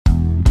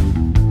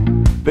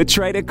The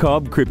Trader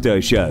Cobb Crypto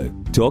Show,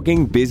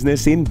 talking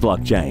business in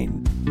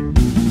blockchain.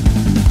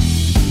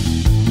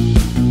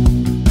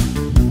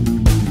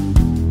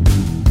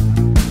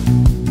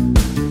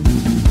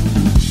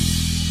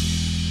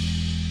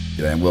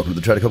 G'day and welcome to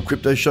the Trader Cobb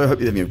Crypto Show. Hope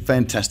you're having a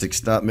fantastic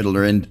start, middle,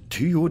 or end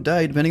to your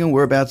day, depending on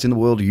whereabouts in the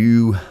world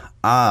you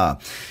are.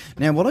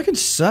 Now, what I can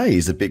say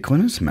is that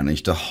Bitcoin has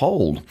managed to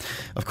hold.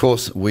 Of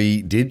course,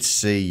 we did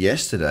see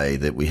yesterday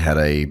that we had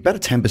about a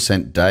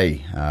 10%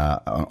 day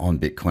on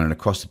Bitcoin, and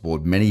across the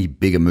board, many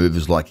bigger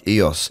movers like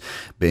EOS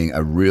being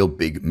a real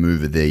big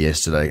mover there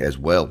yesterday as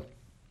well.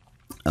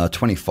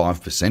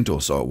 25%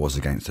 or so it was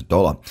against the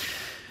dollar.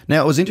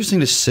 Now, it was interesting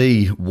to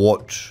see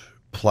what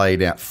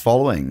played out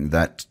following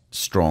that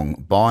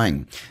strong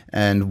buying.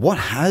 And what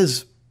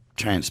has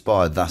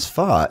transpired thus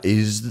far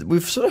is that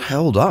we've sort of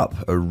held up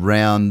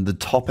around the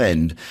top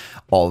end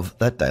of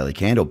that daily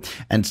candle.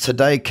 And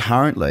today,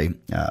 currently,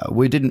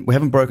 we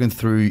haven't broken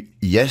through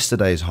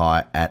yesterday's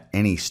high at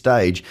any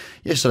stage.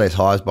 Yesterday's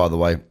highs, by the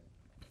way,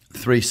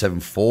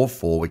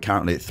 3744. We're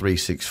currently at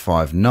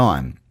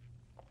 3659.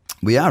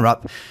 We are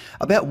up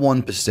about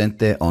 1%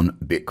 there on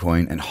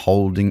Bitcoin and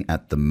holding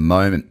at the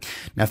moment.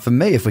 Now, for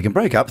me, if we can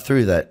break up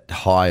through that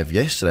high of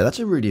yesterday, that's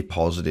a really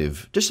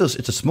positive, it's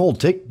a small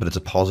tick, but it's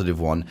a positive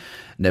one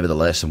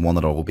nevertheless, and one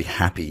that I will be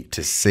happy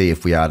to see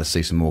if we are to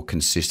see some more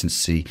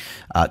consistency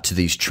to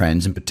these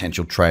trends and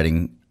potential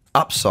trading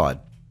upside.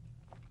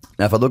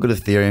 Now, if I look at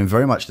Ethereum,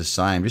 very much the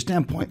same, just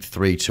down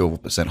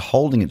 0.32%,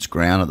 holding its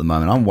ground at the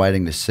moment. I'm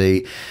waiting to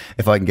see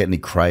if I can get any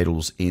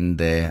cradles in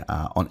there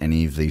on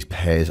any of these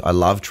pairs. I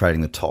love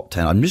trading the top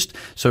 10. I'm just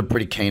sort of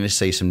pretty keen to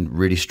see some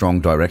really strong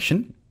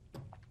direction.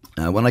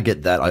 When I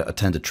get that, I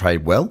tend to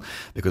trade well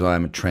because I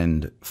am a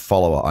trend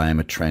follower. I am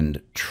a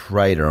trend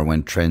trader. And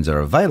when trends are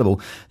available,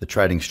 the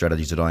trading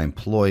strategies that I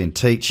employ and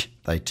teach,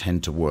 they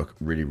tend to work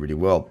really, really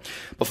well.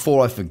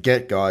 Before I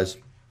forget, guys,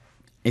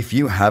 if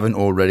you haven't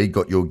already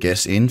got your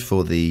guess in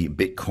for the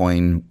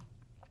Bitcoin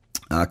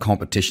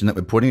competition that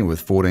we're putting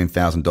with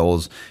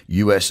 $14,000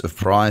 US of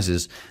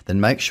prizes,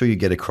 then make sure you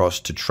get across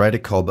to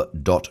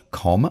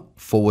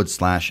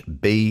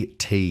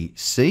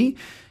tradercobb.com/BTC.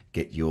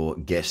 Get your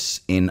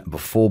guess in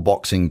before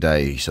Boxing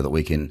Day so that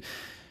we can,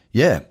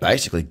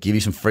 basically give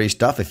you some free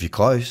stuff if you're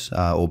close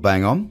or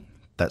bang on.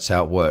 That's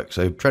how it works.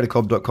 So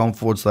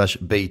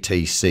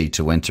tradercobb.com/BTC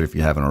to enter if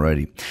you haven't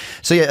already.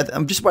 So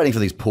I'm just waiting for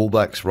these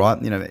pullbacks, right?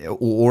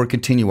 Or a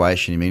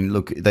continuation. I mean,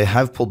 look, they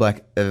have pulled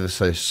back ever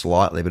so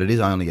slightly, but it is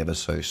only ever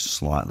so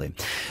slightly.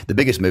 The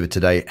biggest mover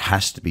today,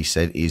 has to be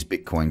said, is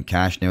Bitcoin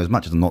Cash. Now, as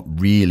much as I'm not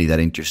really that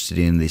interested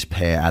in this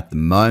pair at the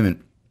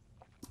moment,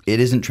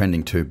 it isn't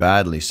trending too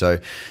badly. So,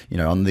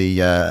 on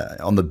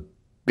the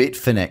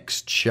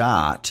Bitfinex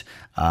chart,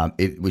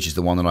 which is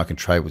the one that I can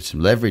trade with some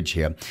leverage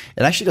here,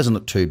 it actually doesn't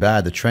look too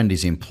bad. The trend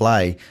is in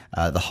play.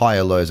 The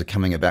higher lows are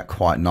coming about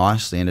quite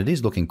nicely, and it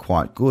is looking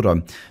quite good.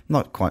 I'm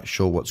not quite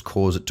sure what's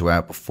caused it to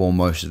outperform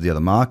most of the other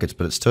markets,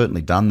 but it's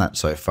certainly done that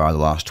so far the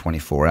last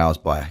 24 hours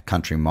by a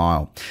country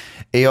mile.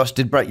 EOS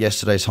did break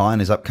yesterday's high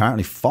and is up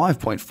currently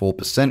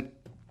 5.4%.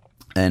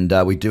 And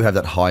we do have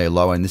that higher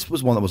low, and this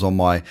was one that was on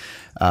my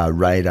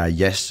radar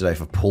yesterday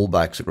for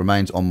pullbacks. It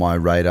remains on my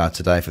radar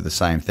today for the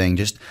same thing,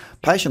 just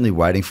patiently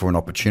waiting for an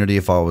opportunity.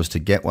 If I was to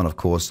get one, of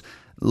course,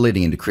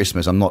 leading into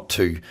Christmas, I'm not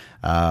too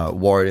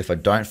worried if I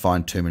don't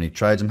find too many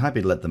trades. I'm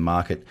happy to let the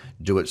market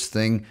do its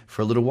thing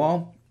for a little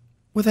while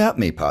without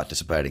me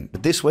participating.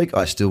 But this week,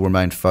 I still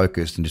remain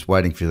focused and just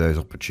waiting for those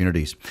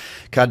opportunities.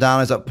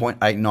 Cardano's up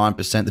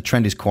 0.89%. The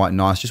trend is quite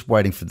nice, just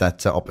waiting for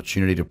that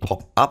opportunity to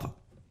pop up.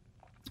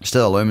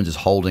 Stellar Lumens is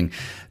holding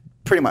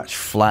pretty much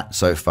flat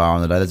so far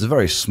on the day. There's a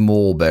very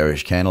small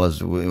bearish candle.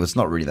 It's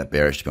not really that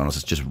bearish, to be honest.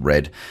 It's just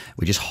red.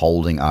 We're just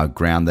holding our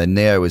ground there.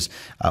 Neo is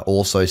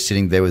also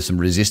sitting there with some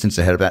resistance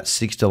ahead, about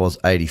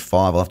 $6.85.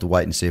 I'll have to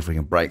wait and see if we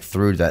can break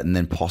through that and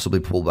then possibly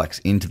pull back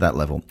into that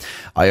level.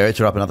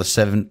 IOTA up another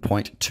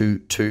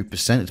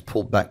 7.22%. It's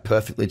pulled back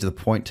perfectly to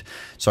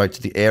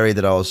the area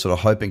that I was sort of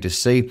hoping to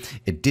see.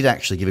 It did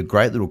actually give a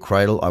great little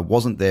cradle. I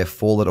wasn't there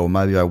for it, or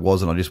maybe I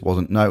wasn't. I just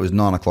wasn't. No, it was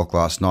 9 o'clock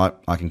last night.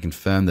 I can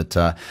confirm that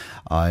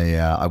I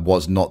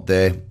was not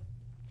there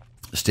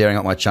staring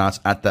at my charts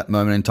at that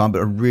moment in time,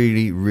 but a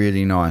really,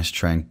 really nice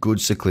trend. Good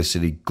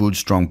cyclicity, good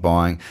strong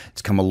buying.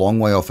 It's come a long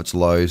way off its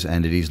lows,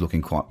 and it is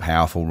looking quite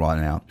powerful right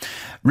now.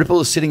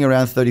 Ripple is sitting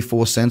around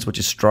 34 cents, which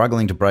is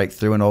struggling to break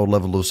through an old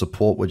level of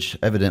support, which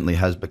evidently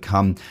has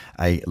become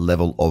a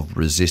level of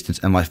resistance.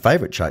 And my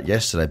favorite chart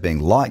yesterday being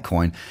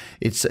Litecoin,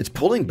 it's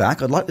pulling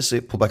back. I'd like to see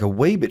it pull back a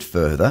wee bit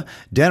further.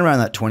 Down around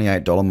that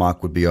 $28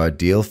 mark would be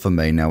ideal for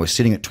me. Now we're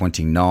sitting at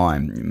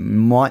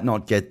 29. Might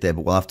not get there,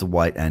 but we'll have to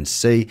wait and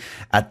see.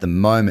 At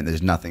the moment,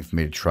 there's nothing for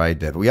me to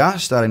trade there. But we are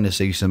starting to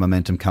see some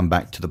momentum come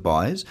back to the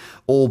buyers,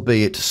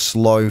 albeit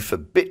slow for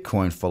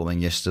Bitcoin following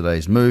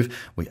yesterday's move.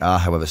 We are,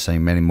 however,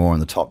 seeing many more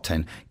in the top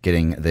 10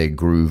 getting their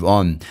groove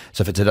on.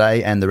 So for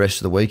today and the rest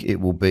of the week,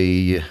 it will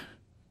be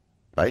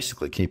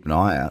basically keep an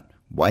eye out.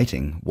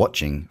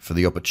 watching for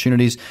the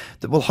opportunities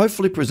that will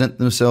hopefully present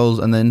themselves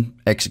and then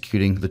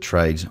executing the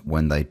trades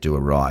when they do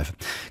arrive.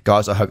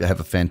 Guys, I hope you have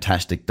a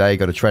fantastic day.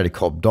 Go to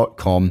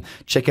tradercobb.com.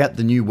 Check out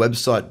the new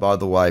website, by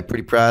the way.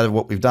 Pretty proud of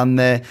what we've done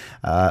there.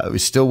 We're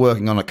still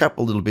working on a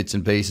couple little bits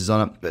and pieces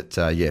on it, but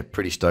yeah,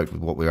 pretty stoked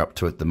with what we're up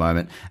to at the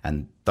moment.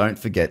 And don't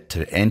forget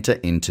to enter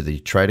into the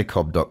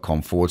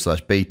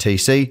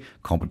tradercobb.com/BTC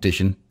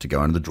competition to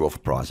go into the draw for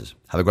prizes.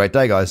 Have a great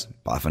day, guys.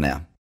 Bye for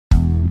now.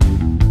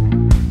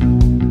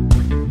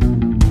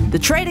 The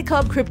Trader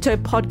Cobb Crypto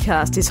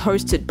Podcast is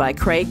hosted by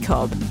Craig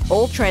Cobb.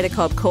 All Trader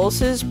Cobb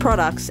courses,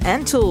 products,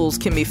 and tools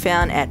can be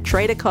found at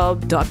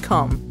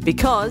tradercobb.com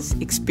because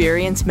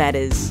experience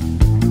matters.